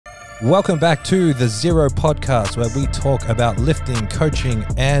Welcome back to the ZeroW Podcast, where we talk about lifting, coaching,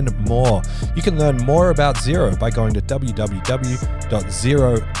 and more. You can learn more about Zero by going to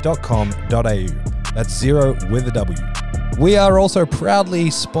www.zero.com.au. That's Zero with a W. We are also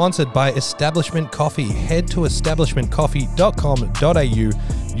proudly sponsored by Establishment Coffee. Head to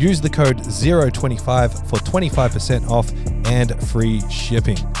establishmentcoffee.com.au. Use the code ZERO25 for 25% off and free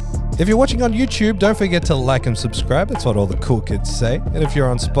shipping. If you're watching on YouTube, don't forget to like and subscribe. That's what all the cool kids say. And if you're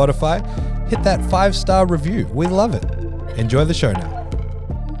on Spotify, hit that 5-star review. We love it. Enjoy the show now.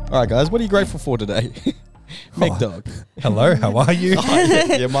 All right, guys, what are you grateful for today? Meg Dog. Hello, how are you?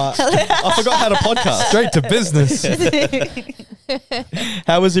 I forgot how to podcast. Straight to business.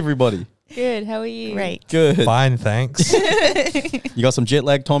 How is everybody? Good, how are you? Great. Good. Fine, thanks. You got some jet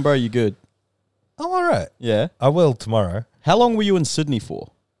lag, Tom, bro? You good? I'm all right. Yeah. I will tomorrow. How long were you in Sydney for?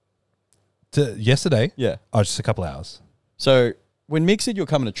 Yesterday? Yeah. Oh, just a couple hours. So when Meg said you were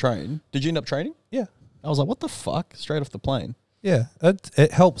coming to train, did you end up training? Yeah. I was like, what the fuck? Straight off the plane. Yeah,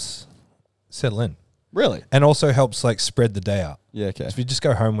 it helps settle in. Really? And also helps like spread the day out. Yeah, okay. If you just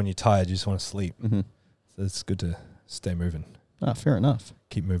go home when you're tired, you just want to sleep. Mm-hmm. So it's good to stay moving. Ah, fair enough.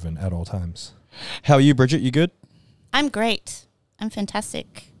 Keep moving at all times. How are you, Bridget? You good? I'm great. I'm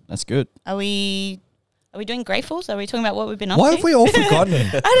fantastic. That's good. Are we doing gratefuls? Are we talking about what we've been up Why to? have we all forgotten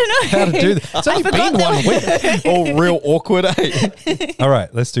I don't know. how to do this? It's only been 1 week. All real awkward, eh? All right,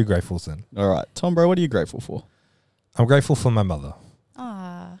 let's do gratefuls then. All right. Tom, bro, what are you grateful for? I'm grateful for my mother.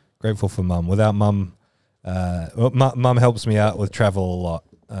 Ah, Grateful for mum. Without mum, mum helps me out with travel a lot.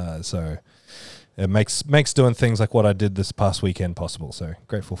 So it makes doing things like what I did this past weekend possible. So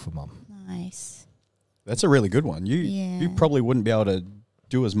grateful for mum. nice. That's a really good one. You probably wouldn't be able to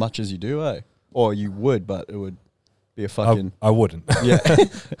do as much as you do, eh? Or you would, but it would be a fucking... I wouldn't. Yeah.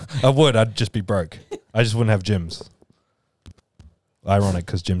 I would. I'd just be broke. I just wouldn't have gyms. Ironic,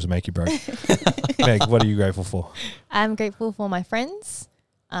 because gyms make you broke. Meg, what are you grateful for? I'm grateful for my friends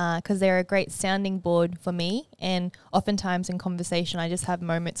because they're a great sounding board for me. And oftentimes in conversation, I just have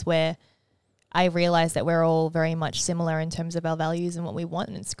moments where I realize that we're all very much similar in terms of our values and what we want.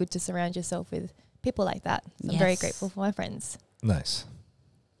 And it's good to surround yourself with people like that. So I'm very grateful for my friends. Nice.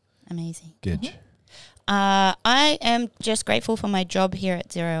 Amazing. Good. Mm-hmm. I am just grateful for my job here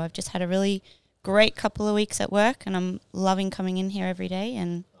at Zero. I've just had a really great couple of weeks at work and I'm loving coming in here every day.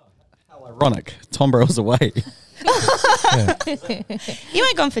 And How ironic. Tom bro's away. Yeah. you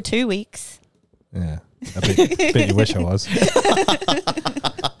weren't gone for 2 weeks. Yeah. I bet you wish I was.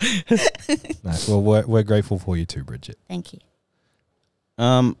 Nice. Well, we're grateful for you too, Bridget. Thank you.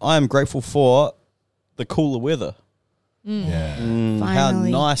 I am grateful for the cooler weather. Yeah. How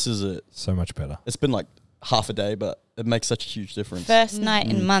Finally. nice is it? So much better. It's been like half a day, but it makes such a huge difference. First night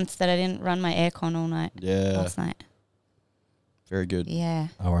in months that I didn't run my aircon all night Yeah, last night. very good. Yeah.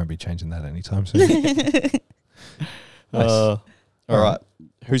 I won't be changing that anytime soon. Nice. All right.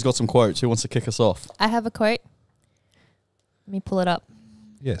 Who's got some quotes? Who wants to kick us off? I have a quote. Let me pull it up.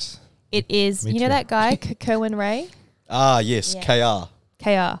 Yes. It is, Me you know too. that guy, Cohen Ray? Ah, yes, Yeah. KR.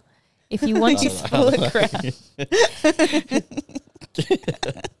 KR. If you want to Full of crap.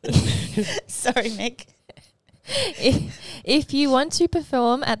 Sorry, Meg. if you want to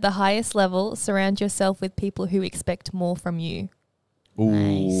perform at the highest level, surround yourself with people who expect more from you. Ooh,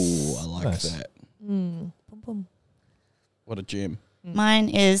 Nice. I like Nice. that. Boom, boom. What a gem. Mine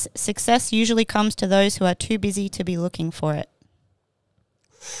is success usually comes to those who are too busy to be looking for it.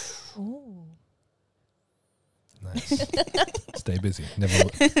 Nice. Stay busy. Never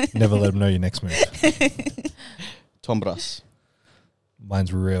let them know your next move. Tom Bras.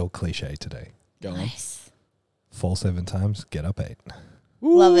 Mine's real cliche today. Go on. Nice. Fall 7 times, get up 8.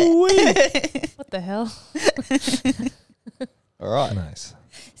 Love it. What the hell? All right. Nice.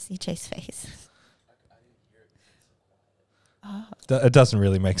 CJ's face. It doesn't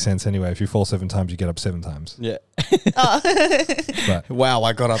really make sense anyway. If you fall 7 times, you get up 7 times. Yeah. But Wow,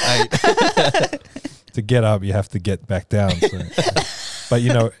 I got up 8. to get up, you have to get back down. So. But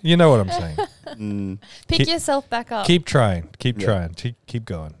you know what I'm saying. Pick yourself back up. Keep trying. Keep Yeah. trying. Keep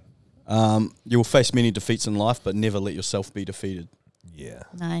going. You will face many defeats in life, but never let yourself be defeated. Yeah.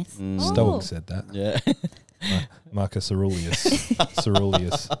 Nice. Oh. Stoic said that. Yeah. Marcus Aurelius.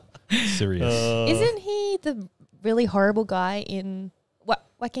 Sirius. Isn't he the really horrible guy in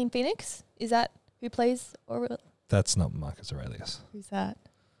Joaquin Phoenix? Is that who plays Aurel? That's not Marcus Aurelius. Who's that?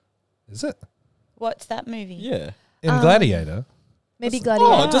 Is it? What's that movie? Yeah. In Gladiator? Maybe Oh,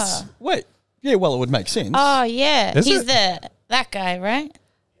 Gladiator. just wait. Yeah, well, it would make sense. Oh, yeah. Is He's it? that guy, right?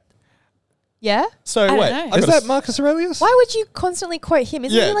 Yeah? So don't wait, know. Is that Marcus Aurelius? Why would you constantly quote him?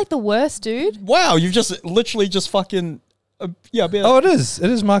 Isn't Yeah. he like the worst dude? Wow, you've just literally just fucking Yeah, Oh, it is. It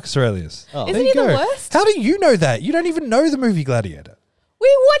is Marcus Aurelius. Oh. Isn't There he you the go. worst? How do you know that? You don't even know the movie Gladiator.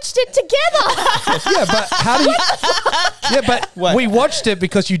 We watched it together. Yeah, but how do you? Yeah, but Wait. we watched it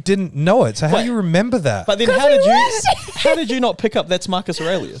because you didn't know it. So how Wait. do you remember that? But then how did you not pick up that's Marcus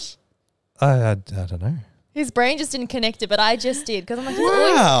Aurelius? I don't know. His brain just didn't connect it, but I just did because I'm like,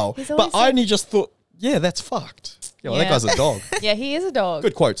 Wow. he's But always I only just thought, yeah, that's fucked. Yeah, well, that Yeah. guy's a dog. yeah, he is a dog.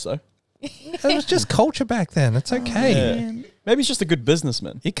 Good quotes, though. It was just culture back then. It's okay. Yeah. Maybe he's just a good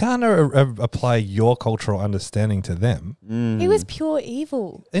businessman. You can't apply your cultural understanding to them. He was pure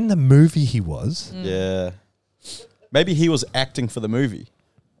evil. In the movie, he was. Yeah. Maybe he was acting for the movie.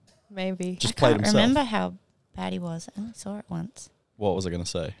 Maybe. Just I played can't himself. remember how bad he was. I only saw it once. What was I going to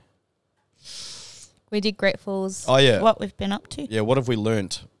say? We did Grateful's. Oh, yeah. What we've been up to. Yeah, what have we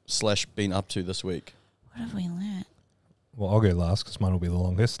learnt / been up to this week? What have we learnt? Well, I'll go last because mine will be the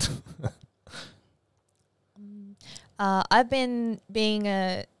longest. I've been being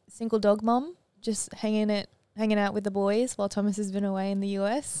a single dog mom, just hanging out with the boys while Thomas has been away in the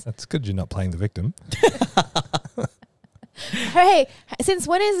US. That's good you're not playing the victim. Hey, since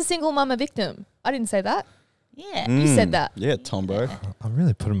when is a single mum a victim? I didn't say that. Yeah. You said that. Yeah, Tom, bro. I'm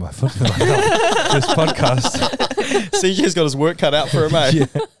really putting my foot in this podcast. CJ's got his work cut out for him, eh? Yeah.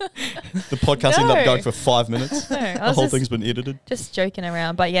 The podcast ended up No. going for 5 minutes. No, I The was whole just, thing's been edited. just joking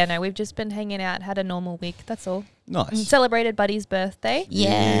around. But yeah, no, we've just been hanging out, had a normal week. That's all. Nice. Celebrated Buddy's birthday.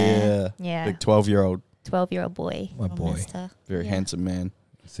 Yeah. Yeah. Big 12-year-old, 12-year-old boy. My boy. Mister. very Yeah. handsome man.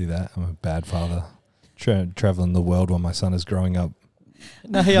 See that? I'm a bad father. Traveling the world while my son is growing up.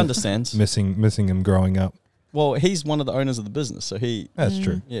 No, he understands. Missing him growing up. Well, he's one of the owners of the business, so he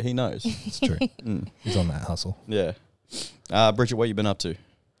True. he knows. It's true. He's on that hustle. Yeah. Bridget, what you been up to?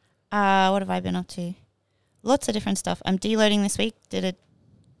 What have I been up to? Lots of different stuff. I'm deloading this week. Did a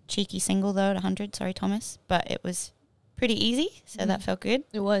cheeky single though at 100. Sorry, Thomas. But it was pretty easy, so that felt good.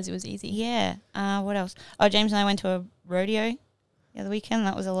 It was easy. Yeah. What else? Oh, James and I went to a rodeo the other weekend.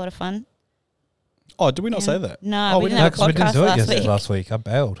 That was a lot of fun. Oh, did we not say that? No, Oh, we we didn't have a 'cause we didn't podcast do it last week. last week. I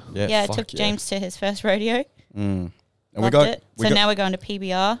bailed. Yeah, I fuck took James to his first rodeo. And Loved it. So now we're going to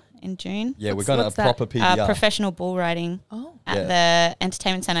PBR in June. Yeah, we're What's- going to a what's that? proper PBR. Professional bull riding Oh. at the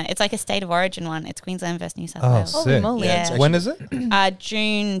entertainment centre. It's like a state of origin one. It's Queensland versus New South Oh, Wales. Holy sick. moly. Yeah, it's Yeah. When is it?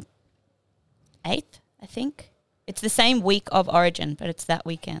 June 8th, I think. It's the same week of Origin, but it's that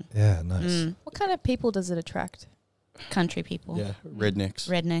weekend. Yeah, nice. What kind of people does it attract? Country people. Yeah, rednecks.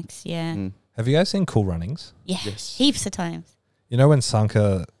 Rednecks, yeah. Mm. Have you guys seen Cool Runnings? Yeah. Yes. Heaps of times. You know when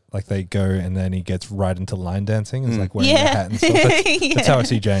Sanka, like they go and then he gets right into line dancing and is like wearing a Yeah. hat and stuff. That's how I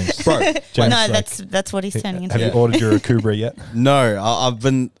see James. Bro, James, no, like, that's what he's turning into. have you ordered your Akubra yet? no,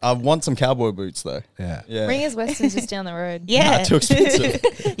 I want some cowboy boots though. Yeah. Yeah. Ringers Western's just down the road. Yeah. Nah, too expensive.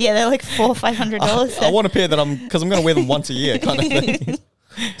 Yeah, they're like $400 or $500. I want a pair that because I'm going to wear them once a year kind of thing.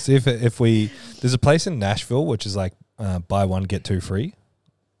 See if we there's a place in Nashville which is like buy one get two free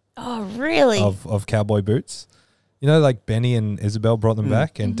Oh, really? of cowboy boots. You know, like Benny and Isabel brought them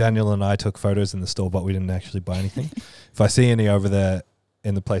back, and Daniel and I took photos in the store, but we didn't actually buy anything. If I see any over there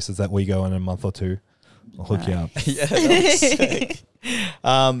in the places that we go in a month or two, I'll hook you up. Yeah, that was sick.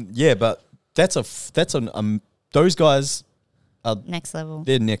 Yeah, but those guys are Next level.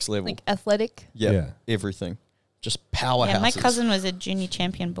 they're next level. Like athletic. Yeah, everything, just powerhouses. Yeah, my cousin was a junior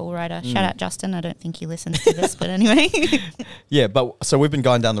champion bull rider. Shout out Justin. I don't think he listens to this, but anyway. Yeah, but so we've been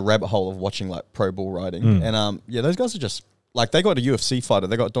going down the rabbit hole of watching like pro bull riding, and yeah, those guys are just like they got a UFC fighter.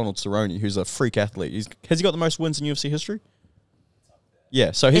 They got Donald Cerrone, who's a freak athlete. Has he got the most wins in UFC history?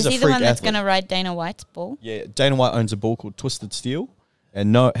 Yeah, so he's Is a he freak the one that's athlete. going to ride Dana White's bull? Yeah, Dana White owns a bull called Twisted Steel,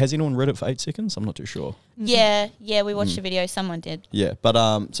 and no, has anyone read it for 8 seconds? I'm not too sure. Yeah, we watched the video. Someone did. Yeah, but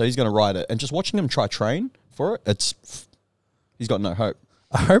so he's going to ride it, and just watching him try train for it, he's got no hope.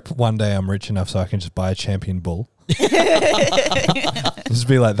 I hope one day I'm rich enough so I can just buy a champion bull. Just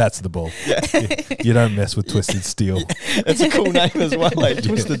be like, that's the bull. Yeah. You don't mess with Twisted Steel. It's a cool name as well, like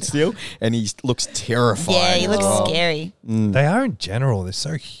Twisted Steel, and he looks terrifying. Yeah, he as looks well. scary. They are in general. They're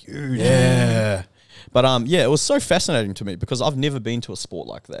so huge. Yeah. But yeah, it was so fascinating to me because I've never been to a sport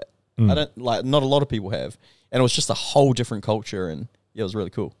like that. I don't not a lot of people have. And it was just a whole different culture, and yeah, it was really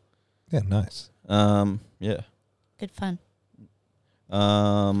cool. Yeah, nice. Yeah. Good fun.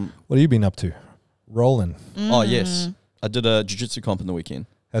 What have you been up to? Rolling. Oh yes. I did a jiu-jitsu comp in the weekend.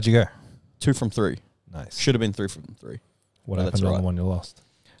 How'd you go? 2 from 3. Nice. Should have been 3 from 3. What No, happened that's on right. the one you lost?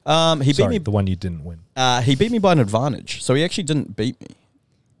 He Sorry, beat me. the one you didn't win. He beat me by an advantage, so he actually didn't beat me.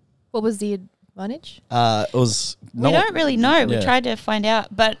 What was the advantage? It was We don't really know. We Yeah. tried to find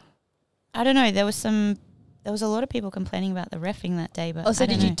out, but I don't know. There was some There was a lot of people complaining about the reffing that day, but Also, I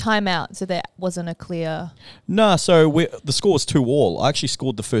don't did you know. time out so there wasn't a clear? Nah, so the score was 2-2. I actually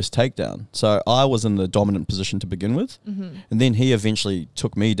scored the first takedown. So I was in the dominant position to begin with. Mm-hmm. And then he eventually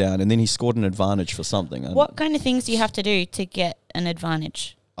took me down, and then he scored an advantage for something. And What kind of things do you have to do to get an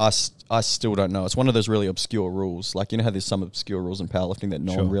advantage? I still don't know. It's one of those really obscure rules. Like, you know how there's some obscure rules in powerlifting that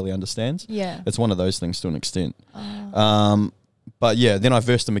no Sure. one really understands? Yeah. It's one of those things to an extent. Oh. But yeah, then I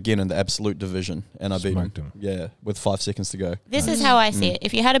versed him again in the absolute division, and I beat Smoked him. him. Yeah, with 5 seconds to go. This is how I see it.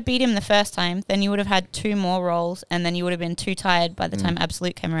 If you had to beat him the first time, then you would have had 2 more rolls, and then you would have been too tired by the time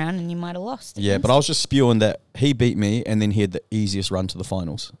Absolute came around, and you might have lost. Yeah, but I was just spewing that he beat me, and then he had the easiest run to the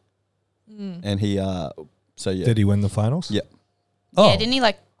finals. And he, so yeah. Did he win the finals? Yeah. Yeah, didn't he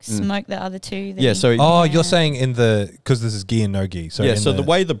like smoke the other 2? that Yeah, he- so Oh, Yeah. you're saying because this is gi and no gi. So yeah, in so the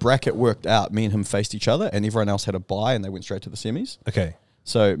way the bracket worked out, me and him faced each other, and everyone else had a bye, and they went straight to the semis. Okay.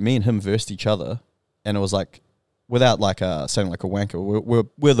 So me and him versed each other, and it was like, without like sounding like a wanker,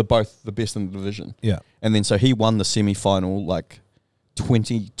 we're both the best in the division. Yeah. And then so he won the semi-final like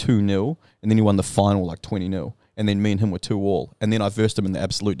 22-0, and then he won the final like 20-0. And then me and him were 2-2. And then I versed him in the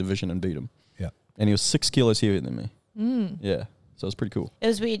absolute division and beat him. Yeah. And he was 6 kilos heavier than me. Yeah. So it was pretty cool. It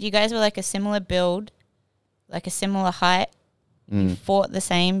was weird. You guys were like a similar build, like a similar height. You fought the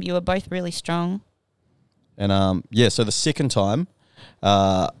same. You were both really strong. And yeah, so the second time,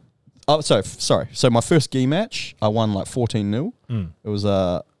 so my first gi match, I won like 14-0. It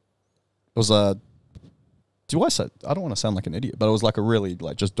was a, do I say, I don't want to sound like an idiot, but it was like a really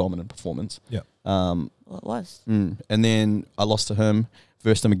like just dominant performance. Yeah. Well, it was. And then I lost to him,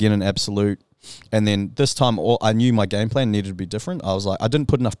 versed him again in absolute. And then this time, I knew my game plan needed to be different. I was like, I didn't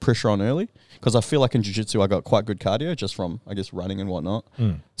put enough pressure on early because I feel like in jiu-jitsu I got quite good cardio just from, I guess, running and whatnot.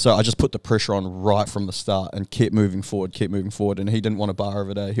 So I just put the pressure on right from the start and kept moving forward. And he didn't want to bar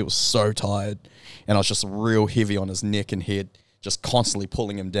every day. He was so tired. And I was just real heavy on his neck and head, just constantly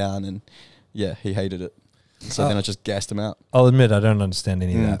pulling him down. And yeah, he hated it. So then I just gassed him out. I'll admit I don't understand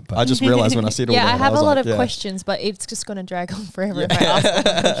any of that. But I just realized when I said all Yeah, that. I have was a lot like, of questions, but it's just going to drag on forever if I ask all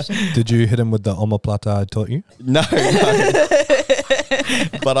the questions. did you hit him with the omoplata I taught you? No.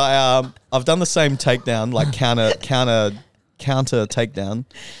 But I've done the same takedown, like counter takedown,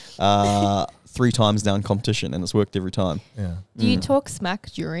 3 times down competition, and it's worked every time. Yeah. Do you talk smack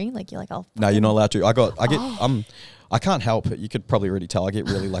during? Like, you're like, I'll... No, you're not allowed to. I can't help it. You could probably already tell. I get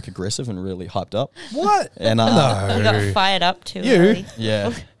really like aggressive and really hyped up. What? And No. I got fired up too You? early.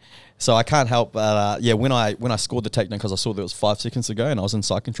 yeah. So I can't help, but yeah, when I scored the takedown because I saw there was 5 seconds to go and I was in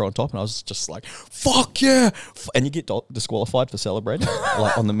side control on top and I was just like, fuck yeah. And you get disqualified for celebrating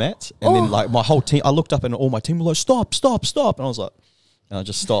like on the mats. And then like my whole team, I looked up and all my team were like, stop. And I was like, and I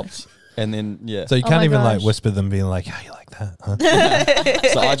just stopped. And then, yeah. So you Oh can't my even like gosh. whisper them being like, how you like that? Huh?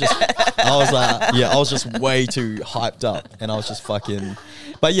 So I was just way too hyped up and I was just fucking,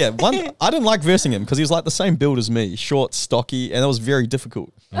 but yeah, I didn't like versing him because he was like the same build as me, short, stocky, and it was very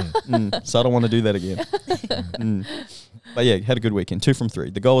difficult. So I don't want to do that again. But yeah, had a good weekend. 2 from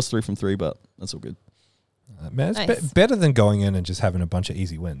 3. The goal was 3 from 3, but that's all good. Man, it's Nice. better than going in and just having a bunch of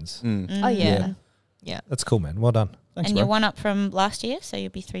easy wins. Oh, yeah. Yeah. That's cool, man. Well done. Thanks, And bro. you're 1 up from last year, so you'll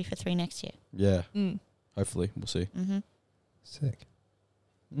be 3 for 3 next year. Yeah. Hopefully, we'll see. Sick.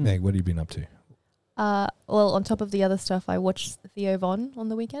 Meg, what have you been up to? Well, on top of the other stuff, I watched Theo Von on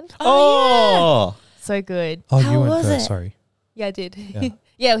the weekend. Oh, So good. Oh, How you went was first. it? Sorry. Yeah, I did. Yeah.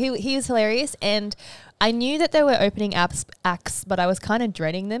 Yeah, he was hilarious. And I knew that they were opening acts, but I was kind of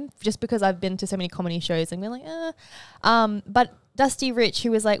dreading them just because I've been to so many comedy shows and been like, But Dusty Rich,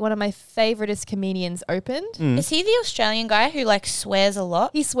 who was like one of my favoritist comedians, opened. Is he the Australian guy who like swears a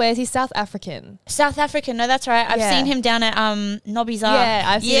lot? He swears he's South African. South African. No, that's right. I've Yeah. seen him down at Nobby's Ark. Yeah,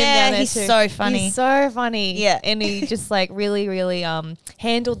 I've seen him down there he's too. so funny. He's so funny. Yeah. And he just like really, really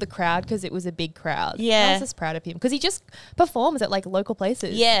handled the crowd because it was a big crowd. Yeah. I was just proud of him because he just performs at like local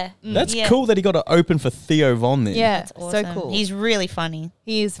places. yeah. that's Yeah. cool that he got to open for Theo Von then. Yeah. That's awesome. So cool. He's really funny.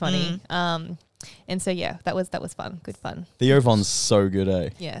 He is funny. And so yeah, that was fun. Good fun. Theo Von's so good, eh?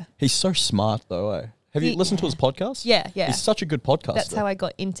 Yeah. He's so smart though, eh? Have you listened to his podcast? Yeah, yeah. He's such a good podcaster. That's how I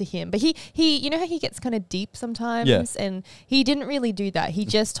got into him. But he you know how he gets kind of deep sometimes? Yeah. And he didn't really do that. He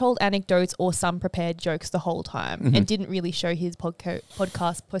just told anecdotes or some prepared jokes the whole time and didn't really show his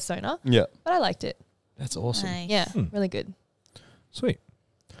podcast persona. Yeah. But I liked it. That's awesome. Nice. Yeah, really good. Sweet.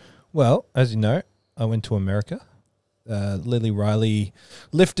 Well, as you know, I went to America. Lilley Riley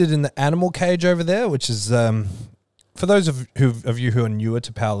lifted in the animal cage over there, which is for those of you who are newer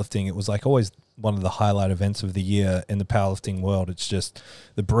to powerlifting, it was like always one of the highlight events of the year in the powerlifting world. It's just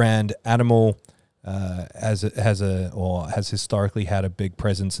the brand Animal has historically had a big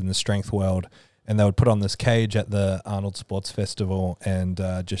presence in the strength world, and they would put on this cage at the Arnold Sports Festival and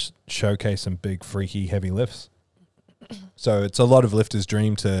just showcase some big, freaky, heavy lifts. So it's a lot of lifters'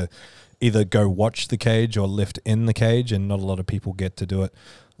 dream to either go watch the cage or lift in the cage, and not a lot of people get to do it.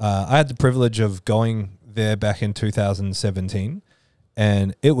 I had the privilege of going there back in 2017,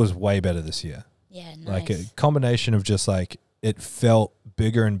 and it was way better this year. Yeah, nice. Like a combination of just like it felt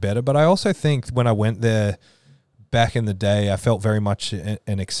bigger and better. But I also think when I went there back in the day, I felt very much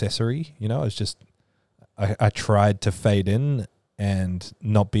an accessory. You know, it's just I tried to fade in and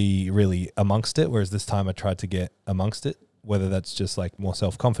not be really amongst it, whereas this time I tried to get amongst it, whether that's just like more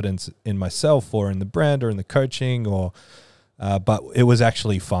self-confidence in myself or in the brand or in the coaching or but it was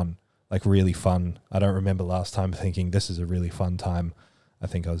actually fun, like really fun. I don't remember last time thinking this is a really fun time. I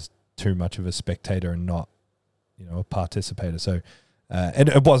think I was too much of a spectator and not, you know, a participator. So and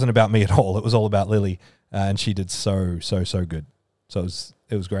it wasn't about me at all. It was all about Lilley, and she did so good. So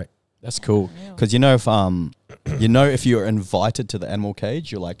it was great. That's cool. Because if you're invited to the animal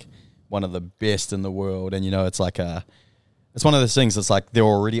cage, you're like one of the best in the world, and it's like it's one of those things that's like there are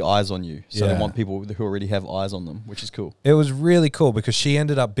already eyes on you, so they want people who already have eyes on them, which is cool. It was really cool because she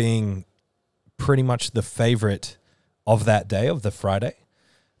ended up being pretty much the favorite of that day, of the Friday.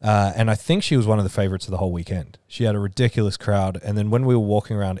 And I think she was one of the favorites of the whole weekend. She had a ridiculous crowd. And then when we were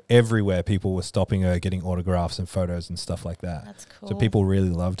walking around everywhere, people were stopping her, getting autographs and photos and stuff like that. That's cool. So people really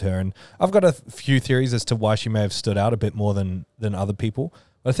loved her. And I've got a few theories as to why she may have stood out a bit more than other people.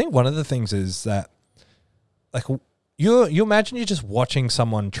 But I think one of the things is that, like, you imagine you're just watching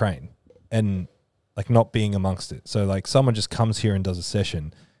someone train and, like, not being amongst it. So, like, someone just comes here and does a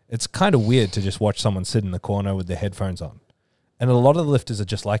session. It's kind of weird to just watch someone sit in the corner with their headphones on. And a lot of the lifters are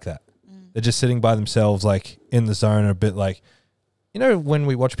just like that. They're just sitting by themselves, like in the zone, a bit like, when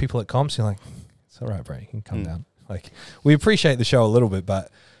we watch people at comps, you're like, it's all right, bro, you can come down. Like, we appreciate the show a little bit, but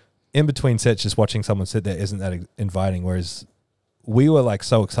in between sets, just watching someone sit there isn't that inviting. Whereas we were like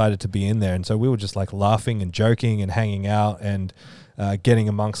so excited to be in there. And so we were just like laughing and joking and hanging out and getting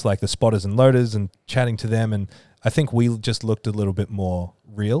amongst like the spotters and loaders and chatting to them. And I think we just looked a little bit more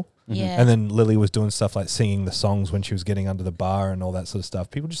real. Yeah. And then Lilley was doing stuff like singing the songs when she was getting under the bar and all that sort of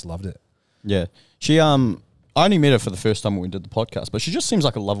stuff. People just loved it. Yeah. She I only met her for the first time when we did the podcast, but she just seems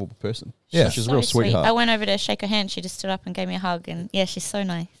like a lovable person. Yeah. She's a So real sweet. sweetheart. I went over to shake her hand. She just stood up and gave me a hug. And yeah, she's so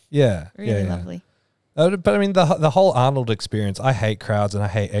nice. Yeah. Really lovely. But I mean, the whole Arnold experience, I hate crowds and I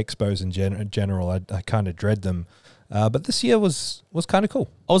hate expos in general. I kind of dread them. But this year was kind of cool.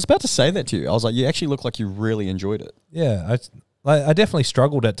 I was about to say that to you. I was like, you actually look like you really enjoyed it. Yeah. I definitely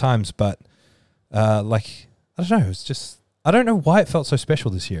struggled at times, but like, I don't know. It was just, I don't know why it felt so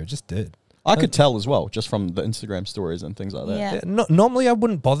special this year. It just did. I could tell as well, just from the Instagram stories and things like that. Yeah. Normally, I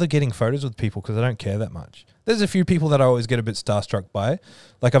wouldn't bother getting photos with people because I don't care that much. There's a few people that I always get a bit starstruck by.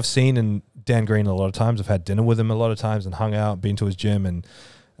 Like I've seen in Dan Green a lot of times. I've had dinner with him a lot of times and hung out, been to his gym, and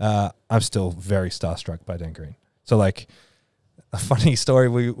I'm still very starstruck by Dan Green. So like, a funny story,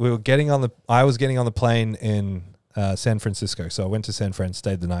 we were I was getting on the plane in San Francisco. So I went to San Fran,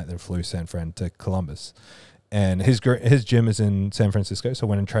 stayed the night, then flew San Fran to Columbus. And his gym is in San Francisco, so I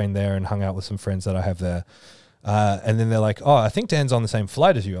went and trained there and hung out with some friends that I have there. And then they're like, "Oh, I think Dan's on the same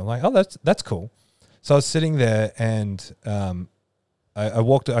flight as you." I'm like, "Oh, that's cool." So I was sitting there, and I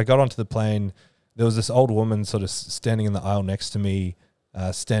got onto the plane. There was this old woman sort of standing in the aisle next to me,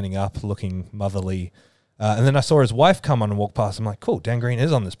 standing up, looking motherly. And then I saw his wife come on and walk past. I'm like, "Cool, Dan Green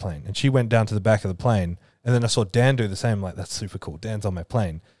is on this plane." And she went down to the back of the plane, and then I saw Dan do the same. I'm like, "That's super cool. Dan's on my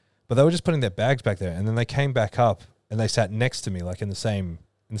plane." But they were just putting their bags back there, and then they came back up and they sat next to me, like in the same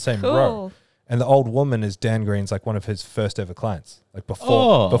row. And the old woman is Dan Green's, like one of his first ever clients, like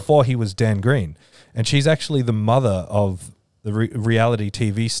before he was Dan Green, and she's actually the mother of the reality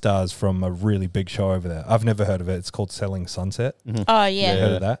TV stars from a really big show over there. I've never heard of it. It's called Selling Sunset. Mm-hmm. Oh yeah,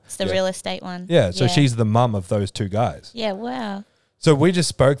 Heard of that? It's the real estate one. Yeah, so she's the mum of those two guys. Yeah, wow. So we just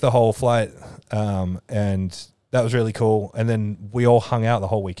spoke the whole flight, and that was really cool. And then we all hung out the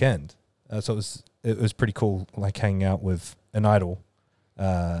whole weekend. So it was pretty cool, like hanging out with an idol.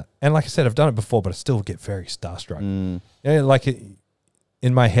 And like I said, I've done it before, but I still get very starstruck. Yeah, like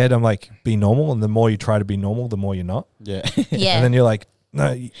in my head, I'm like, be normal. And the more you try to be normal, the more you're not. Yeah. Yeah. And then you're like,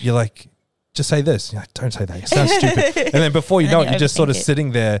 no, you're like, just say this. You're like, don't say that. You sound stupid. And then before you know it, you're just sort of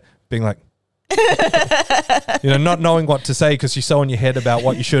sitting there being like, not knowing what to say because you're so in your head about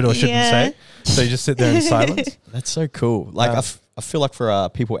what you should or shouldn't say. So you just sit there in silence. That's so cool. Like I feel like for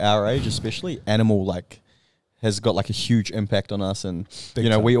people our age, especially, animal like has got like a huge impact on us. And Big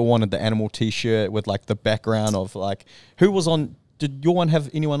time. we all wanted the animal T-shirt with like the background of like who was on. Did your one have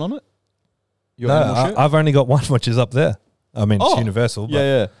anyone on it? Your animal shirt? I've only got one, which is up there. I mean, it's universal.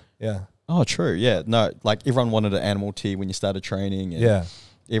 But Yeah. Oh, true. Yeah. No, like everyone wanted an animal tea when you started training. And Yeah.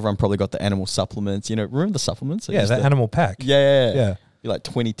 everyone probably got the animal supplements. You know, remember the supplements? Yeah, the animal pack. Yeah. Yeah. You're like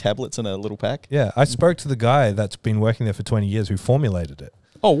 20 tablets in a little pack. Yeah. I spoke to the guy that's been working there for 20 years who formulated it.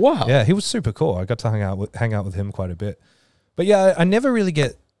 Oh, wow. Yeah, he was super cool. I got to hang out with him quite a bit. But yeah, I never really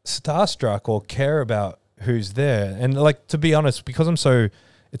get starstruck or care about who's there. And like, to be honest, because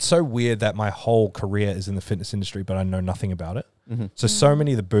it's so weird that my whole career is in the fitness industry, but I know nothing about it. Mm-hmm. So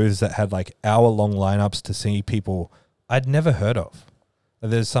many of the booths that had like hour-long lineups to see people I'd never heard of.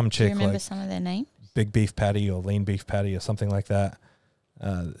 There's some Do you chick remember like some of their names? Big Beef Patty or Lean Beef Patty or something like that.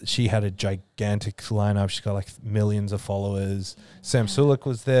 She had a gigantic lineup. She's got like millions of followers. Sam Sulek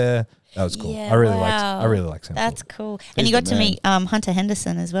was there. That was cool. Yeah, I really like Sam That's Sulek. cool. He's And you got the to man. meet Hunter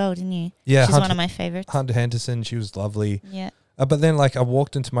Henderson as well, didn't you? Yeah, She's one of my favorites. Hunter Henderson. She was lovely. Yeah. But then like I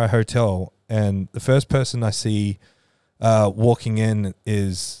walked into my hotel and the first person I see walking in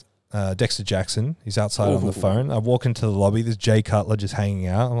is Dexter Jackson. He's outside on the phone. I walk into the lobby. There's Jay Cutler just hanging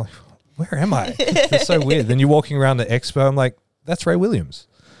out. I'm like, where am I? It's so weird. Then you're walking around the expo. I'm like, that's Ray Williams.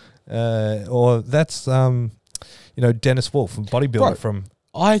 Or that's Dennis Wolf from bodybuilder. Bro, from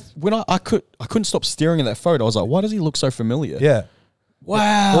I couldn't stop staring at that photo. I was like, why does he look so familiar? yeah.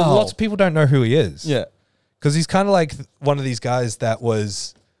 Wow. Well, lots of people don't know who he is. Yeah. Because he's kind of like one of these guys that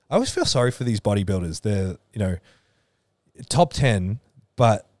was. I always feel sorry for these bodybuilders. They're top 10,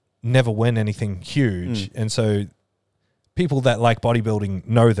 but never win anything huge, and so people that like bodybuilding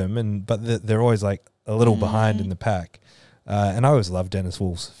know them, but they're always like a little behind in the pack. And I always loved Dennis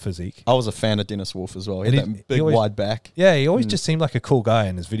Wolf's physique. I was a fan of Dennis Wolf as well. He And had that big, wide back. Yeah, he always just seemed like a cool guy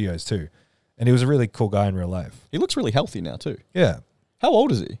in his videos too. And he was a really cool guy in real life. He looks really healthy now too. Yeah. How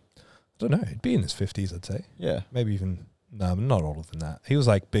old is he? I don't know. He'd be in his 50s, I'd say. Yeah. Maybe even, no, not older than that. He was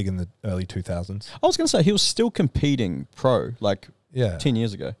like big in the early 2000s. I was going to say, he was still competing pro like Yeah. 10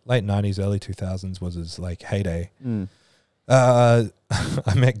 years ago. Late 90s, early 2000s was his like heyday.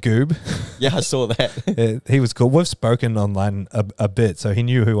 I met Goob. Yeah, I saw that. He was cool. We've spoken online a bit, so he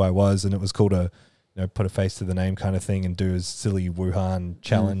knew who I was, and it was cool to put a face to the name kind of thing and do his silly Wuhan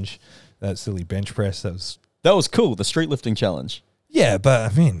challenge, that silly bench press. That was cool, the street lifting challenge. Yeah, but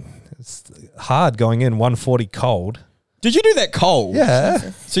I mean, it's hard going in 140 cold. Did you do that cold?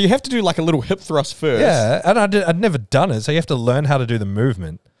 Yeah. So you have to do like a little hip thrust first. Yeah, and I'd never done it, so you have to learn how to do the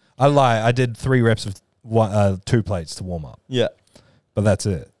movement. I lie. I did 3 reps of 2 plates to warm up. Yeah. But that's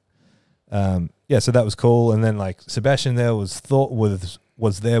it. Yeah, so that was cool. And then like Sebastian there was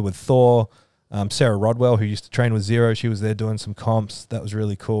there with Thor. Sarah Rodwell, who used to train with Zero, she was there doing some comps. That was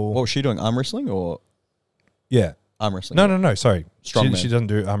really cool. What was she doing? Arm wrestling or Yeah. arm wrestling? No. Sorry, Strongman. she doesn't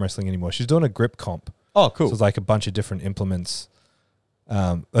do arm wrestling anymore. She's doing a grip comp. Oh, cool. So it's like a bunch of different implements.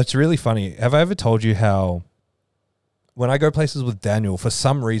 It's really funny. Have I ever told you how when I go places with Daniel, for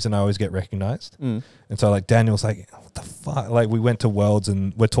some reason I always get recognized? And so like Daniel's like, what the fuck? Like we went to Worlds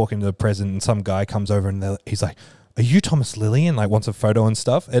and we're talking to the president and some guy comes over and he's like, are you Thomas Lilley? And like wants a photo and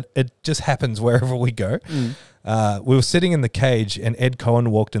stuff. It just happens wherever we go. We were sitting in the cage and Ed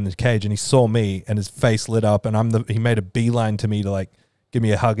Cohen walked in the cage and he saw me and his face lit up and he made a beeline to me to like give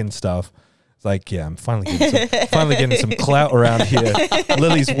me a hug and stuff. It's like, yeah, I'm finally getting some clout around here.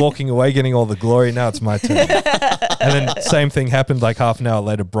 Lily's walking away, getting all the glory. Now it's my turn. And then same thing happened like half an hour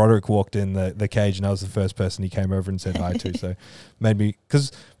later. Broderick walked in the cage and I was the first person he came over and said hi to. So made me,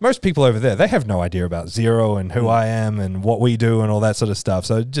 because most people over there, they have no idea about Zero and who I am and what we do and all that sort of stuff.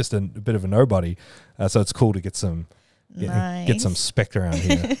 So just a bit of a nobody. So it's cool to get some spec around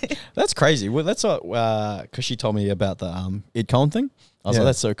here. That's crazy. Well, that's what, because she told me about the Ed Cohen thing. I was like,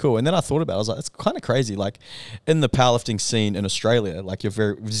 that's so cool. And then I thought about it. I was like, it's kind of crazy. Like in the powerlifting scene in Australia, like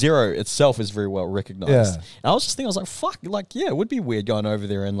Zero itself is very well recognized. Yeah. And I was just thinking, I was like, fuck, like, yeah, it would be weird going over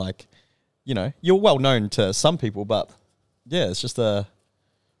there and like, you're well known to some people, but yeah, it's just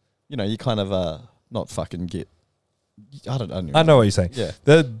you kind of not fucking get, I don't know. I know what you're saying. Yeah.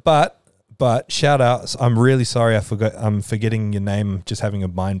 But shout outs. I'm really sorry. I'm forgetting your name, just having a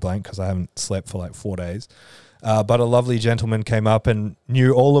mind blank because I haven't slept for like 4 days. But a lovely gentleman came up and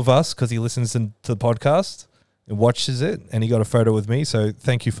knew all of us because he listens to the podcast and watches it, and he got a photo with me. So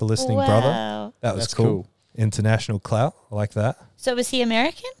thank you for listening, brother. That's cool. International clout. I like that. So was he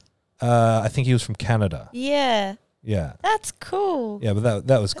American? I think he was from Canada. Yeah. Yeah. That's cool. Yeah, but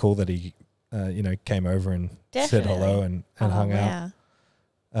that was cool that he, came over and said hello and hung out.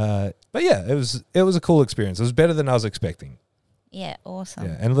 But yeah, it was a cool experience. It was better than I was expecting. Yeah, awesome.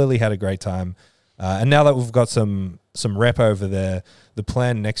 Yeah, and Lily had a great time. And now that we've got some rep over there, the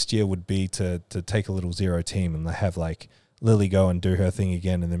plan next year would be to take a little Zero team and have like Lily go and do her thing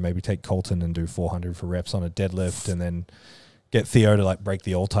again, and then maybe take Colton and do 400 for reps on a deadlift, and then get Theo to like break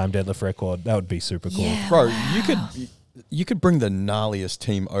the all-time deadlift record. That would be super cool. Yeah. Bro, you could bring the gnarliest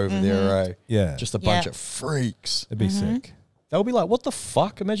team over there, eh? Yeah. Just a bunch of freaks. It'd be sick. That would be like, what the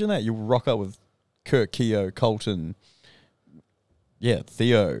fuck? Imagine that. You rock up with Kurt, Keogh, Colton,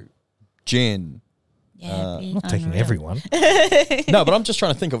 Theo, Jen. Yeah, I'm not taking everyone. No, but I'm just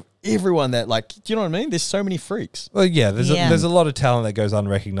trying to think of everyone that, like, do you know what I mean? There's so many freaks. Well, yeah, there's a lot of talent that goes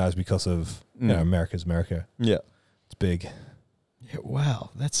unrecognized because of, you know, America's America. Yeah. It's big. Yeah, wow,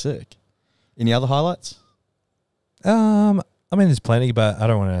 that's sick. Any other highlights? I mean, there's plenty, but I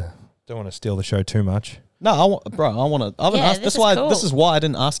don't want to steal the show too much. No, I want to. I haven't asked. this That's why. is cool. This is why I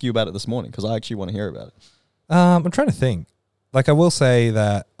didn't ask you about it this morning, because I actually want to hear about it. I'm trying to think. Like, I will say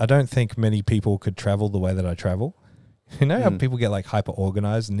that I don't think many people could travel the way that I travel. You know how people get like hyper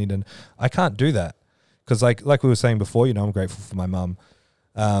organized and need I can't do that because like we were saying before, you know, I'm grateful for my mum.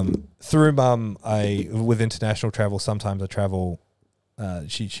 Through mum, with international travel, sometimes I travel.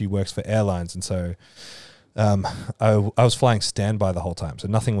 She works for airlines, and so I was flying standby the whole time, so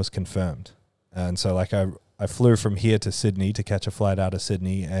nothing was confirmed. And so like I flew from here to Sydney to catch a flight out of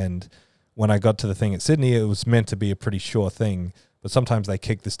Sydney, and when I got to the thing at Sydney, it was meant to be a pretty sure thing, but sometimes they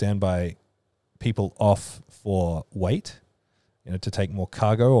kick the standby people off for weight, you know, to take more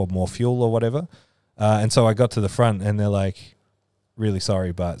cargo or more fuel or whatever. And so I got to the front and they're like, really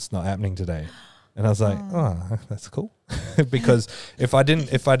sorry, but it's not happening today. And I was like, oh, that's cool. Because if I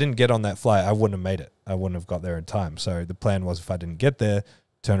didn't get on that flight, I wouldn't have made it. I wouldn't have got there in time. So the plan was if I didn't get there,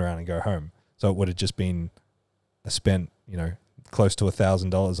 turn around and go home. So it would have just been spent, you know, close to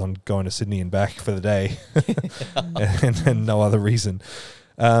 $1,000 on going to Sydney and back for the day and no other reason.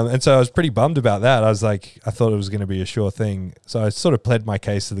 And so I was pretty bummed about that. I thought it was going to be a sure thing. So I sort of pled my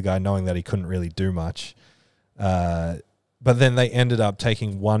case to the guy knowing that he couldn't really do much. But then they ended up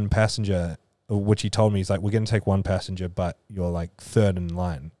taking one passenger, which he told me, he's like, we're going to take one passenger, but you're like third in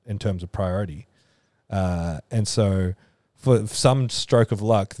line in terms of priority. And so for some stroke of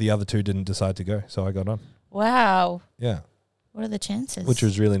luck, the other two didn't decide to go. So I got on. Wow. Yeah. What are the chances? Which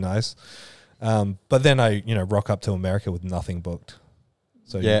was really nice. But then I, you know, rock up to America with nothing booked.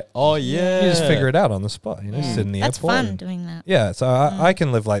 So Yeah. you just figure it out on the spot, you know, sit in the That's airport. fun doing that. Yeah, so I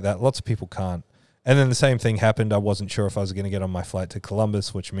can live like that. Lots of people can't. And then the same thing happened. I wasn't sure if I was going to get on my flight to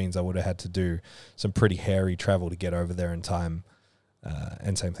Columbus, which means I would have had to do some pretty hairy travel to get over there in time.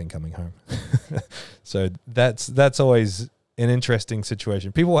 And same thing coming home. So that's always an interesting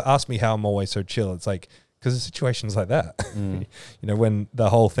situation. People ask me how I'm always so chill. It's like, because of situations like that, you know, when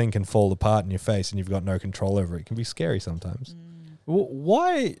the whole thing can fall apart in your face and you've got no control over it, it can be scary sometimes.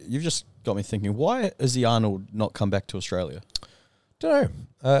 Why? You've just got me thinking. Why has the Arnold not come back to Australia? Don't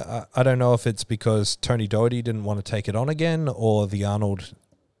know. I don't know if it's because Tony Doherty didn't want to take it on again, or the Arnold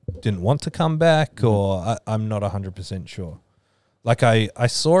didn't want to come back, or I'm not 100% sure. Like I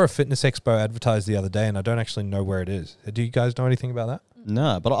saw a fitness expo advertised the other day, and I don't actually know where it is. Do you guys know anything about that?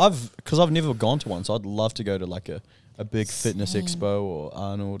 No, but I've never gone to one, so I'd love to go to like a big fitness expo or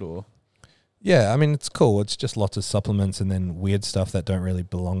Arnold or. Yeah, I mean, it's cool. It's just lots of supplements and then weird stuff that don't really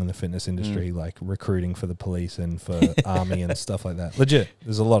belong in the fitness industry, like recruiting for the police and for army and stuff like that. Legit,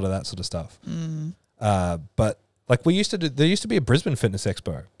 there's a lot of that sort of stuff. But like there used to be a Brisbane Fitness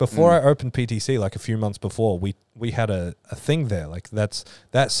Expo. Before I opened PTC, like a few months before, we had a thing there. Like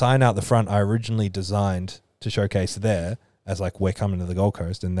that sign out the front I originally designed to showcase there as like, we're coming to the Gold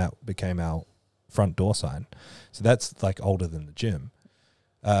Coast, and that became our front door sign. So that's like older than the gym.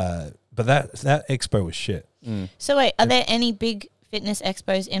 But that expo was shit. So wait, are there any big fitness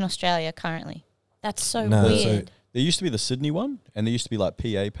expos in Australia currently? That's so No, weird. There used to be the Sydney one, and there used to be like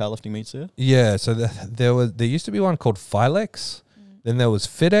PA powerlifting meets there. Yeah, so there used to be one called Filex, then there was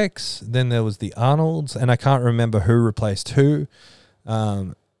FitX, then there was the Arnold's, and I can't remember who replaced who.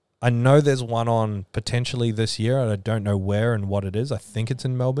 I know there's one on potentially this year, and I don't know where and what it is. I think it's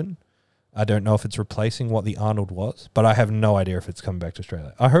in Melbourne. I don't know if it's replacing what the Arnold was, but I have no idea if it's coming back to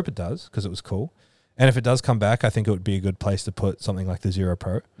Australia. I hope it does, because it was cool. And if it does come back, I think it would be a good place to put something like the Zero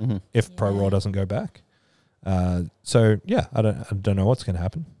Pro, if Pro Raw doesn't go back. So yeah, I don't know what's going to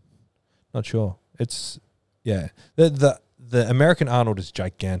happen. Not sure. It's the American Arnold is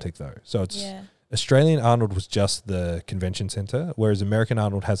gigantic though. So it's Australian Arnold was just the convention center, whereas American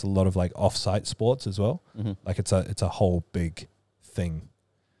Arnold has a lot of like off-site sports as well. Like it's a whole big thing.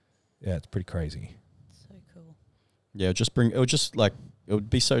 Yeah, it's pretty crazy. So cool. Yeah, it would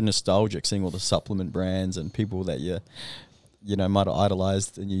be so nostalgic seeing all the supplement brands and people that you know might have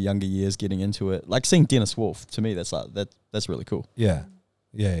idolized in your younger years getting into it. Like seeing Dennis Wolf, to me that's really cool. Yeah.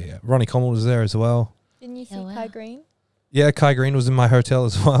 Ronnie Commel was there as well. Didn't you see Oh, wow. Kai Green? Yeah, Kai Green was in my hotel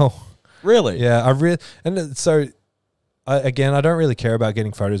as well. Really? Yeah, so I don't really care about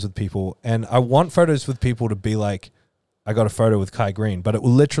getting photos with people, and I want photos with people to be like, I got a photo with Kai Green, but it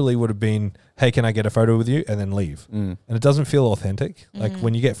literally would have been, hey, can I get a photo with you? And then leave. And it doesn't feel authentic. Like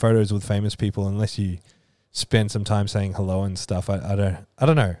when you get photos with famous people, unless you spend some time saying hello and stuff, I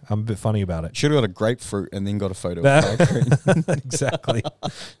don't know. I'm a bit funny about it. Should have got a grapefruit and then got a photo with Kai Green. Exactly.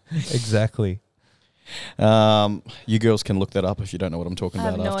 Exactly. You girls can look that up if you don't know what I'm talking I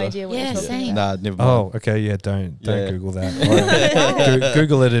about have no after. idea what Yeah, you're talking same. about. Nah, never mind. Oh, okay. Yeah, don't Yeah. Google that.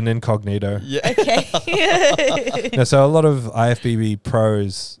 Google it in incognito. Yeah. Okay. No, so a lot of IFBB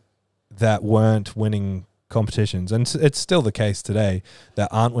pros that weren't winning competitions, and it's still the case today, that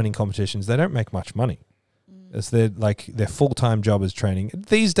aren't winning competitions, they don't make much money. It's their full-time job is training.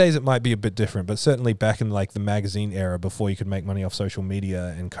 These days it might be a bit different, but certainly back in like the magazine era before you could make money off social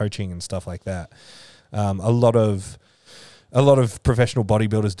media and coaching and stuff like that, a lot of professional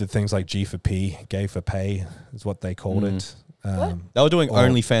bodybuilders did things like G for P, gay for pay is what they called it. They were doing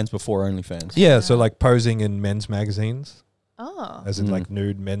OnlyFans before OnlyFans. Yeah, so like posing in men's magazines, Oh. as in like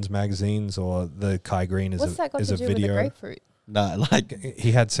nude men's magazines, or the Kai Green is What's that got is to a do with the video. grapefruit? Nah, like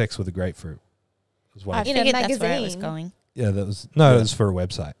He had sex with a grapefruit. Was what I it- In a figured that's where it was magazine. going. yeah, that was Yeah. it was for a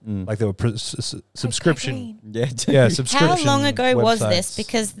website. Like there were subscription. yeah, Yeah, subscription. How long ago was this? websites.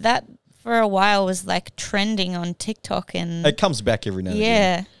 Because that for a while was like trending on TikTok and it comes back every now and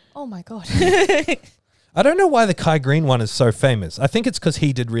again. yeah. Oh my god. I don't know why the Kai Green one is so famous. I think it's because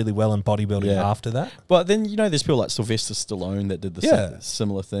he did really well in bodybuilding Yeah. after that. But then there's people like Sylvester Stallone that did the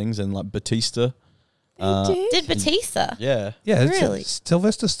similar things, and like Batista. Did Batista? Yeah, Yeah, Really?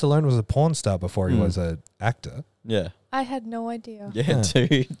 Sylvester Stallone was a porn star before he was an actor. yeah, I had no idea. yeah,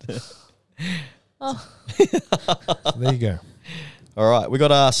 dude. Oh. There you go. All right, we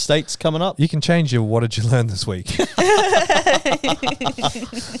got our states coming up. You can change your what did you learn this week?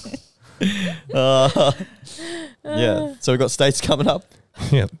 Yeah, so we got states coming up.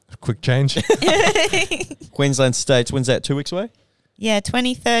 Yeah, quick change. Queensland States. When's that? 2 weeks away. Yeah,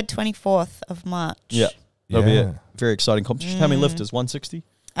 23rd, 24th of March. Yeah, that'll be Yeah. a very exciting competition. How many lifters? 160.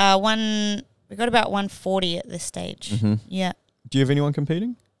 We got about 140 at this stage. Mm-hmm. Yeah. Do you have anyone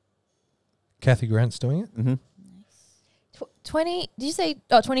competing? Kathy Grant's doing it. Mm-hmm. 20, did you say,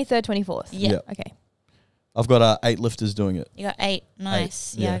 23rd, 24th? Yeah. Okay. I've got 8 lifters doing it. You got 8.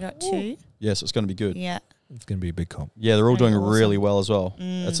 Nice. Yeah. Yeah, I got 2. Yeah, so it's going to be good. Yeah. It's going to be a big comp. Yeah, they're all Very doing awesome. really well as well.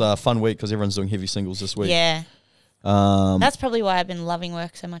 It's a fun week because everyone's doing heavy singles this week. Yeah. Well, That's probably why I've been loving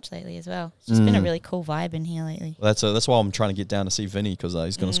work so much lately as well. It's just been a really cool vibe in here lately. that's why I'm trying to get down to see Vinny because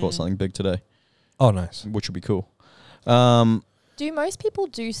he's going to squat something big today, Oh, nice. which will be cool. Do most people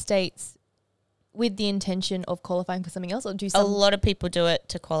do states with the intention of qualifying for something else, or do A some lot of people do it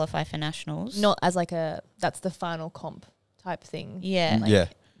to qualify for nationals. not as like that's the final comp type thing? Yeah. Like- Yeah,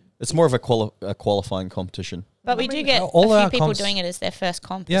 it's more of a qualifying competition. But we do get All a our few people comps- doing it as their first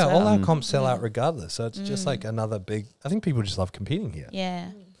comp Yeah, as well. all our comps sell out regardless. So it's just like another big. I think people just love competing here. Yeah.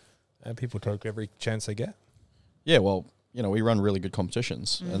 And people take every chance they get. Yeah, well, we run really good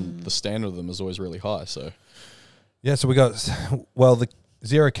competitions, and the standard of them is always really high. So Yeah, so we got, the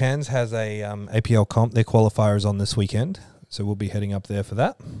Zero Cans has a APL comp. Their qualifier is on this weekend. So we'll be heading up there for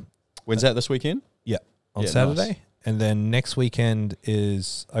that. when's that this weekend? Yeah, on Yeah, Saturday. nice. And then next weekend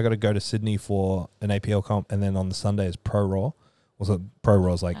is, I got to go to Sydney for an APL comp. And then on the Sunday is Pro Raw. Also, Pro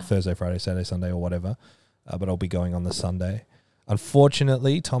Raw is like Thursday, Friday, Saturday, Sunday or whatever. But I'll be going on the Sunday.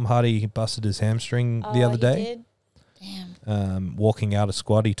 Unfortunately, Tom Hardy busted his hamstring the other day. Damn. Walking out a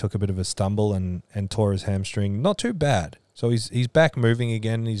squat, he took a bit of a stumble and tore his hamstring. Not too bad. So he's back moving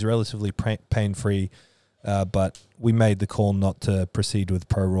again. He's relatively pain-free. But we made the call not to proceed with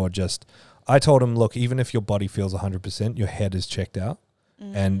Pro Raw. I told him, look, even if your body feels 100%, your head is checked out.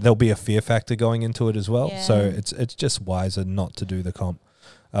 And there'll be a fear factor going into it as well. Yeah. So it's just wiser not to do the comp.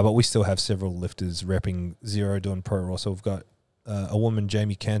 But we still have several lifters repping Zero doing Pro Raw. So we've got a woman,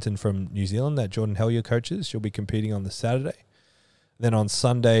 Jamie Canton from New Zealand, that Jordan Hellier coaches. She'll be competing on the Saturday. Then on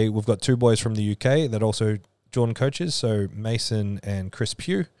Sunday, we've got 2 boys from the UK that also Jordan coaches. So Mason and Chris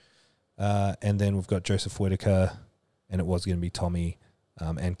Pugh. And then we've got Joseph Whitaker, and it was going to be Tommy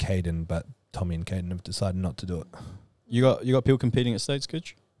and Caden, but Tommy and Caden have decided not to do it. You got people competing at States,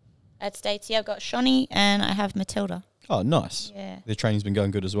 Kitch? At States, yeah, I've got Shawnee and I have Matilda. Oh, nice. Yeah. Their training's been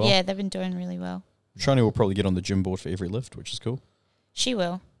going good as well. Yeah, they've been doing really well. Shani will probably get on the gym board for every lift, which is cool. She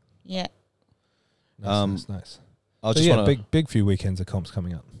will. Yeah. Nice. I'll So just yeah, want to big few weekends of comps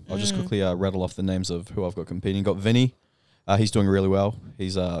coming up. I'll just quickly rattle off the names of who I've got competing. Got Vinny. He's doing really well.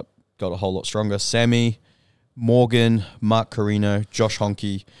 He's got a whole lot stronger. Sammy, Morgan, Mark Carino, Josh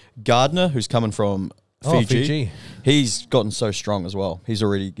Honke, Gardner, who's coming from Fiji. He's gotten so strong as well. He's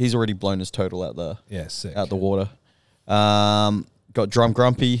already blown his total out the Sick. water. Got Drum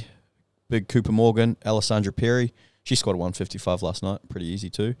Grumpy, Big Cooper Morgan, Alessandra Perry. She scored a 155 last night. Pretty easy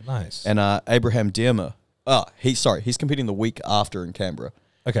too. Nice. And Abraham Diermer. He's competing the week after in Canberra.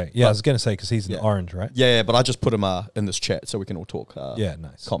 Okay, yeah, I was going to say because he's in Yeah. orange, right? Yeah, but I just put him in this chat so we can all talk Yeah,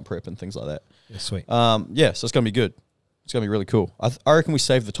 nice. comp prep and things like that. Yeah, sweet. So it's going to be good. It's going to be really cool. I reckon we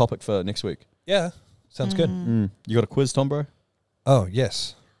save the topic for next week. Yeah, sounds good. You got a quiz, Tom, bro? Oh,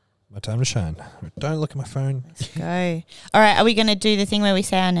 yes. My time to shine. Don't look at my phone. Let's go. All right, are we going to do the thing where we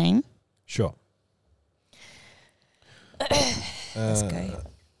say our name? Sure. Let's go.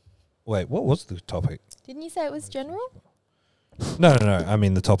 Wait, what was the topic? Didn't you say it was general? No. I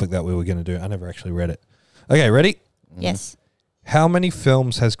mean the topic that we were going to do. I never actually read it. Okay, ready? Yes. How many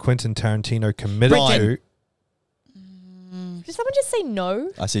films has Quentin Tarantino committed to? Did someone just say no?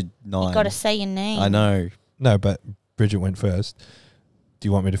 I said 9. You got to say your name. I know. No, but Bridget went first. Do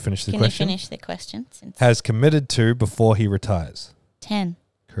you want me to finish the Can question? you finish the question? Since Has committed to before he retires. 10.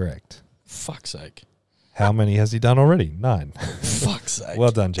 Correct. Fuck's sake. How many has he done already? 9. Fuck's sake.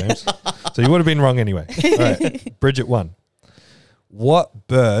 Well done, James. So you would have been wrong anyway. All right. Bridget 1. What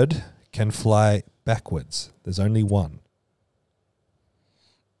bird can fly backwards? There's only one.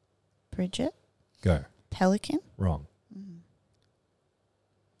 Bridget. Go. Pelican. Wrong.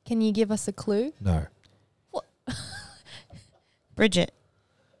 Can you give us a clue? No. Bridget.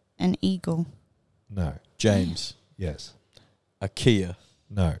 An eagle. No. James. Yes. A Kia.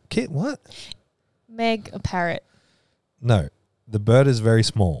 No. Kit, what? Meg, a parrot. No. The bird is very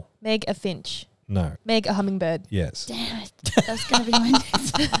small. Meg, a finch. No. Meg, a hummingbird. Yes. Damn it. That's going to be my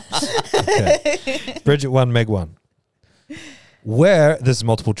next. Okay. Bridget 1, Meg 1. Where, this is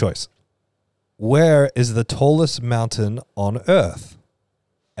multiple choice. Where is the tallest mountain on Earth?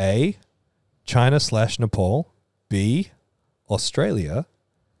 A, China/Nepal. B, Australia.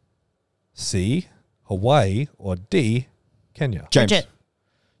 C, Hawaii. Or D, Kenya. James. Bridget.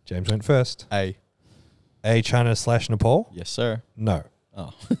 James went first. A. A, China/Nepal. Yes, sir. No.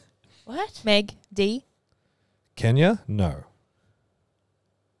 Oh. What? Meg, D. Kenya? No.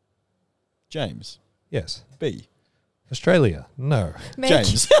 James. Yes. B. Australia? No. Meg.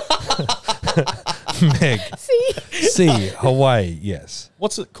 James. Meg. C, Hawaii? Yes.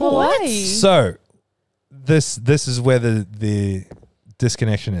 What's it called? Hawaii. So this is where the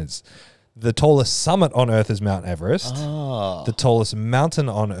disconnection is. The tallest summit on Earth is Mount Everest. Ah. The tallest mountain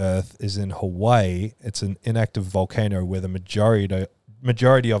on Earth is in Hawaii. It's an inactive volcano where the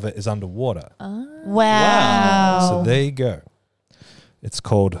majority of it is underwater. Wow. So there you go. It's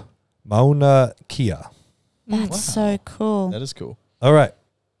called Mauna Kea. That's so cool. That is cool. All right.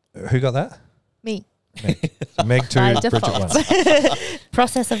 Who got that? Me. Meg. So Meg 2, By Bridget default. 1.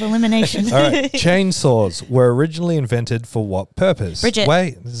 Process of elimination. All right. Chainsaws were originally invented for what purpose? Bridget.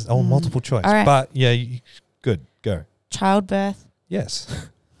 Wait, this is multiple choice. All right. But yeah, good. Go. Childbirth. Yes.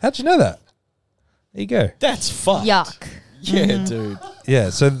 How'd you know that? There you go. That's fucked. Yuck. Yeah, dude. Yeah.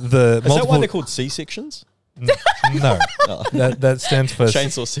 So the Is that why they're called C-sections? no. That stands for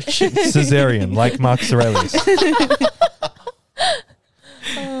Chainsaw sections. cesarean, like Marcus Aurelius.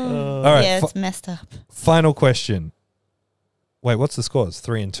 All right. Yeah, it's messed up. Final question. Wait, what's the scores?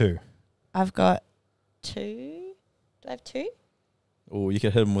 3 and 2. I've got 2. Do I have 2? Oh, you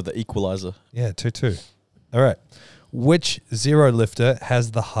could hit them with the equalizer. Yeah, 2-2. All right. Which zero lifter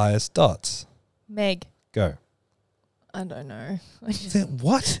has the highest dots? Meg. Go. I don't know.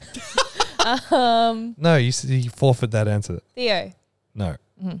 What? No, you forfeit that answer. Theo. No.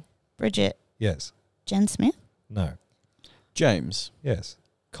 Bridget. Yes. Jen Smith. No. James. Yes.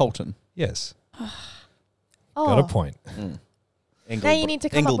 Colton. Yes. Oh. Got a point. Now you need to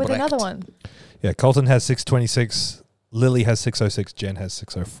come up with another one. Yeah, Colton has 626. Lilley has 606. Jen has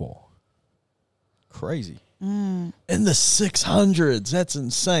 604. Crazy. In the 600s. That's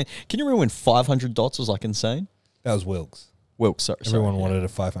insane. Can you remember when 500 dots was like insane? That was Wilkes. Wilkes, sorry. Everyone wanted a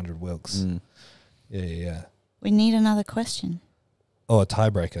 500 Wilkes. Yeah. We need another question. Oh, a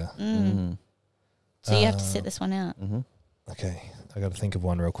tiebreaker. So you have to sit this one out. Okay, I got to think of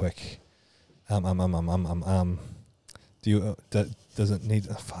one real quick. Do you? Does it need?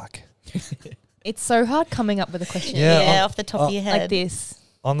 Oh, fuck. It's so hard coming up with a question Yeah, Off the top of your head. like this.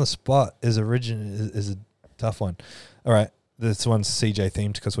 On the spot is a tough one. All right, this one's CJ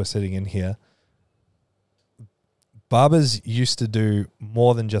themed because we're sitting in here. Barbers used to do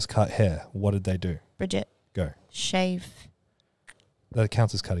more than just cut hair. What did they do? Bridget. Go. Shave. That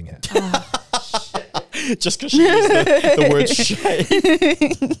counts as cutting hair. Just because she used the word shave.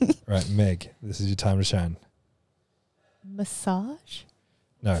 Right, Meg, this is your time to shine. Massage?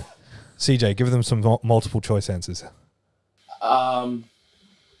 No. CJ, give them some multiple choice answers. I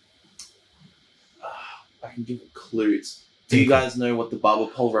can give clues. Do you guys know what the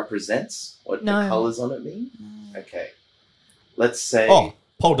barber pole represents? What No. the colours on it mean? Okay. Let's say... Oh,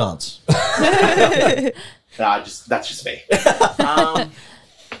 pole dance. That's just me.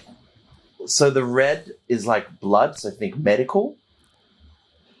 So the red is like blood, so think medical.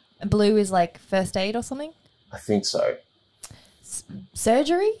 Blue is like first aid or something. I think so.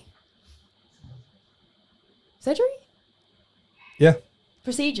 Surgery. Yeah.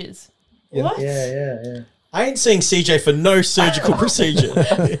 Procedures. Yeah. What? Yeah. I ain't seeing CJ for no surgical procedure.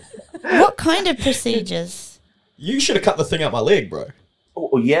 What kind of procedures? You should have cut the thing out my leg, bro.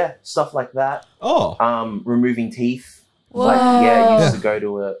 Oh, yeah, stuff like that. Oh. Removing teeth. Whoa. Like, yeah, you used Yeah. to go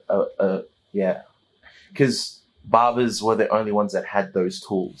to yeah. Because barbers were the only ones that had those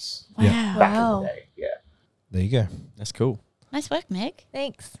tools Yeah. back Wow. in the day. Yeah. There you go. That's cool. Nice work, Meg.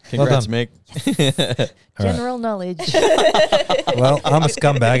 Thanks. Congrats, done. Meg. All right. General knowledge. Well, I'm a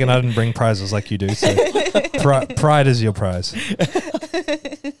scumbag and I didn't bring prizes like you do. So pride is your prize.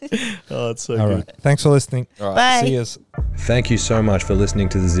 Oh, it's so All right. Thanks for listening. All right. Bye. See yous. Thank you so much for listening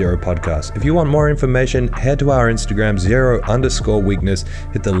to the Zero Podcast. If you want more information, head to our Instagram, @zero_weakness.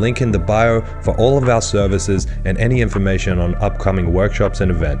 Hit the link in the bio for all of our services and any information on upcoming workshops and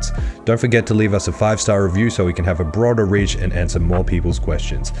events. Don't forget to leave us a 5-star review so we can have a broader reach and answer more people's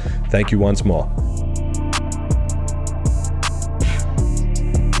questions. Thank you once more.